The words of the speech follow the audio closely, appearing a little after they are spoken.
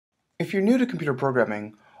If you're new to computer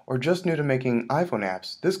programming or just new to making iPhone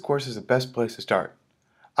apps, this course is the best place to start.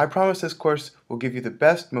 I promise this course will give you the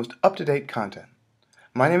best, most up-to-date content.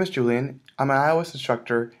 My name is Julian. I'm an iOS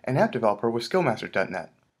instructor and app developer with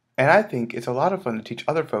Skillmasters.net. And I think it's a lot of fun to teach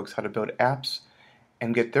other folks how to build apps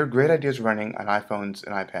and get their great ideas running on iPhones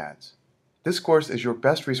and iPads. This course is your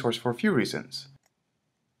best resource for a few reasons.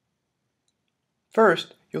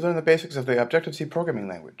 First, you'll learn the basics of the Objective-C programming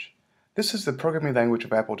language. This is the programming language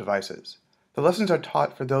of Apple devices. The lessons are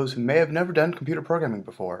taught for those who may have never done computer programming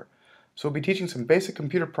before, so we'll be teaching some basic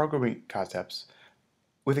computer programming concepts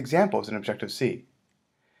with examples in Objective-C.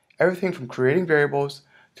 Everything from creating variables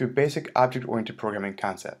through basic object-oriented programming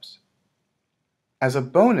concepts. As a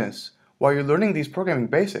bonus, while you're learning these programming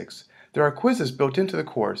basics, there are quizzes built into the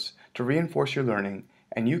course to reinforce your learning,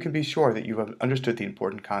 and you can be sure that you have understood the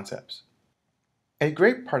important concepts. A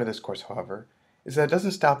great part of this course, however, is that it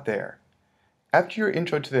doesn't stop there. After your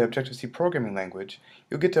intro to the Objective-C programming language,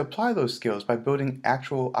 you'll get to apply those skills by building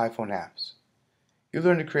actual iPhone apps. You'll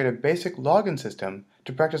learn to create a basic login system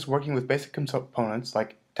to practice working with basic components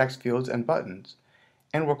like text fields and buttons,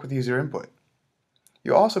 and work with user input.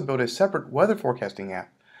 You'll also build a separate weather forecasting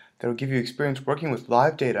app that will give you experience working with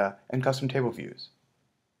live data and custom table views.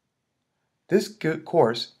 This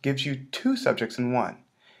course gives you two subjects in one.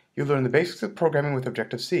 You'll learn the basics of programming with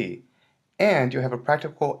Objective-C, and you'll have a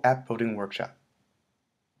practical app building workshop.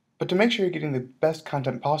 But to make sure you're getting the best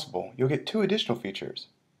content possible, you'll get two additional features.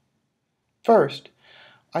 First,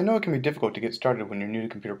 I know it can be difficult to get started when you're new to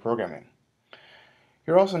computer programming.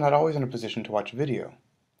 You're also not always in a position to watch video,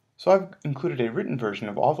 so I've included a written version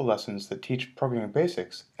of all the lessons that teach programming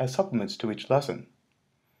basics as supplements to each lesson.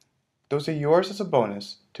 Those are yours as a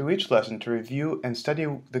bonus to each lesson to review and study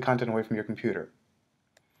the content away from your computer.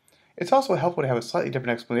 It's also helpful to have a slightly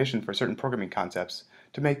different explanation for certain programming concepts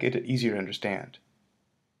to make it easier to understand.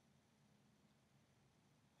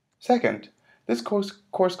 Second, this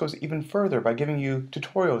course goes even further by giving you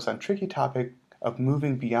tutorials on tricky topic of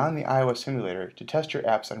moving beyond the iOS simulator to test your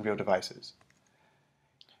apps on real devices.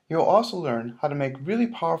 You'll also learn how to make really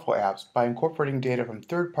powerful apps by incorporating data from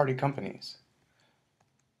third-party companies.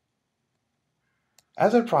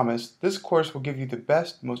 As I promised, this course will give you the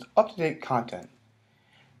best, most up-to-date content.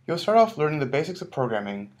 You'll start off learning the basics of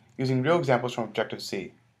programming using real examples from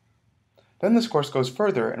Objective-C. Then this course goes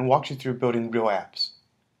further and walks you through building real apps.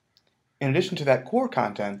 In addition to that core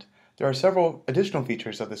content, there are several additional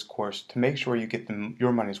features of this course to make sure you get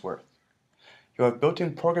your money's worth. You'll have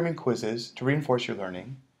built-in programming quizzes to reinforce your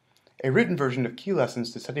learning, a written version of key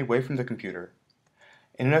lessons to study away from the computer,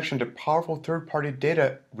 an introduction to powerful third-party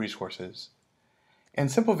data resources,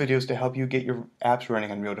 and simple videos to help you get your apps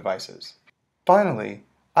running on real devices. Finally,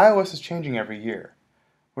 iOS is changing every year.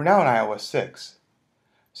 We're now in iOS 6,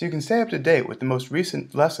 so you can stay up to date with the most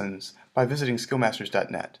recent lessons by visiting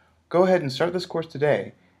Skillmasters.net. Go ahead and start this course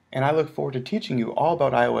today, and I look forward to teaching you all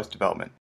about iOS development.